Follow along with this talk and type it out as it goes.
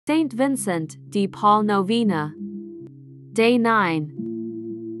Saint Vincent de Paul Novena. Day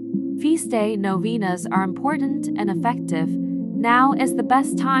 9. Feast day novenas are important and effective. Now is the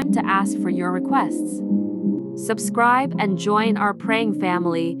best time to ask for your requests. Subscribe and join our praying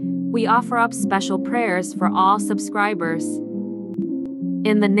family. We offer up special prayers for all subscribers.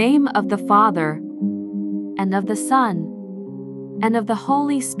 In the name of the Father, and of the Son, and of the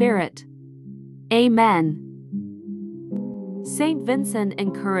Holy Spirit. Amen. Saint Vincent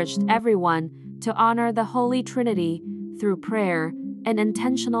encouraged everyone to honor the Holy Trinity through prayer and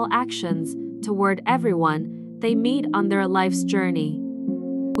intentional actions toward everyone they meet on their life's journey.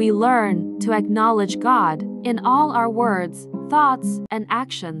 We learn to acknowledge God in all our words, thoughts, and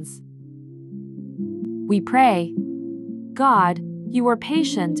actions. We pray, God, you were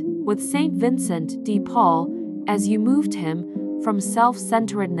patient with Saint Vincent de Paul as you moved him from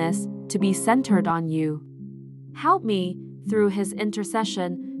self-centeredness to be centered on you. Help me, through his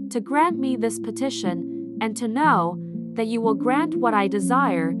intercession, to grant me this petition and to know that you will grant what I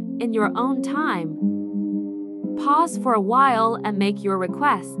desire in your own time. Pause for a while and make your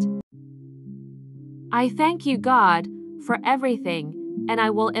request. I thank you, God, for everything, and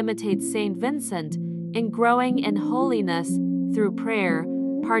I will imitate Saint Vincent in growing in holiness through prayer,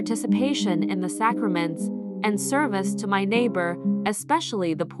 participation in the sacraments, and service to my neighbor,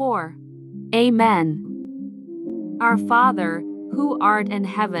 especially the poor. Amen. Our Father, who art in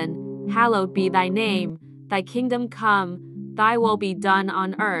heaven, hallowed be thy name. Thy kingdom come, thy will be done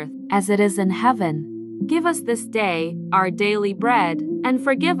on earth, as it is in heaven. Give us this day our daily bread, and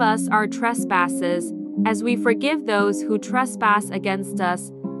forgive us our trespasses, as we forgive those who trespass against us.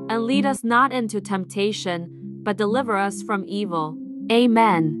 And lead us not into temptation, but deliver us from evil.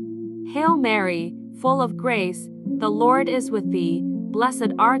 Amen. Hail Mary, full of grace, the Lord is with thee.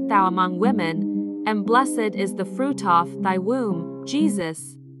 Blessed art thou among women, and blessed is the fruit of thy womb,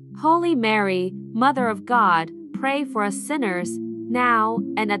 Jesus. Holy Mary, Mother of God, pray for us sinners, now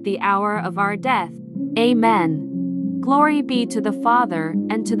and at the hour of our death. Amen. Glory be to the Father,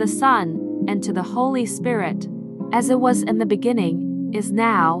 and to the Son, and to the Holy Spirit, as it was in the beginning, is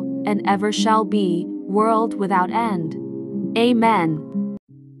now, and ever shall be, world without end. Amen.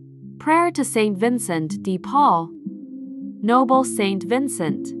 Prayer to Saint Vincent de Paul. Noble Saint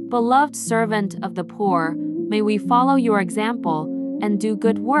Vincent, beloved servant of the poor, may we follow your example and do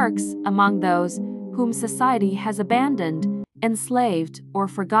good works among those whom society has abandoned, enslaved, or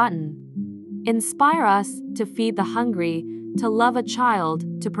forgotten. Inspire us to feed the hungry, to love a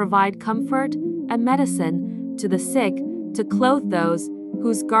child, to provide comfort and medicine to the sick, to clothe those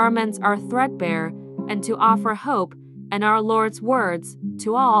whose garments are threadbare, and to offer hope and our Lord's words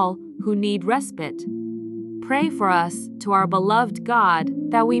to all who need respite. Pray for us to our beloved God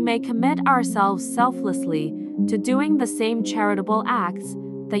that we may commit ourselves selflessly to doing the same charitable acts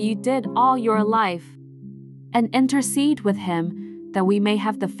that you did all your life, and intercede with him that we may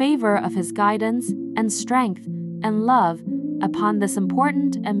have the favor of his guidance and strength and love upon this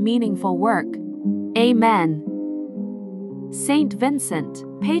important and meaningful work. Amen. Saint Vincent,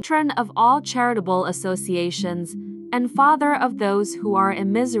 patron of all charitable associations and father of those who are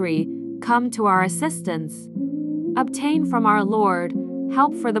in misery, come to our assistance. Obtain from our Lord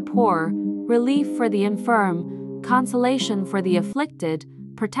help for the poor, relief for the infirm, consolation for the afflicted,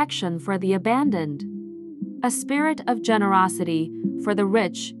 protection for the abandoned, a spirit of generosity for the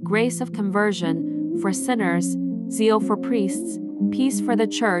rich, grace of conversion for sinners, zeal for priests, peace for the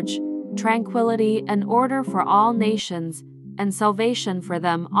church, tranquility and order for all nations, and salvation for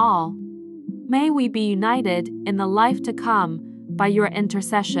them all. May we be united in the life to come by your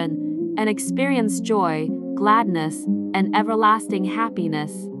intercession and experience joy, gladness, and everlasting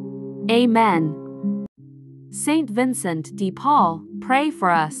happiness. Amen. Saint Vincent de Paul, pray for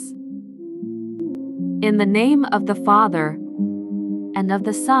us. In the name of the Father, and of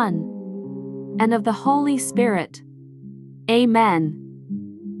the Son, and of the Holy Spirit. Amen.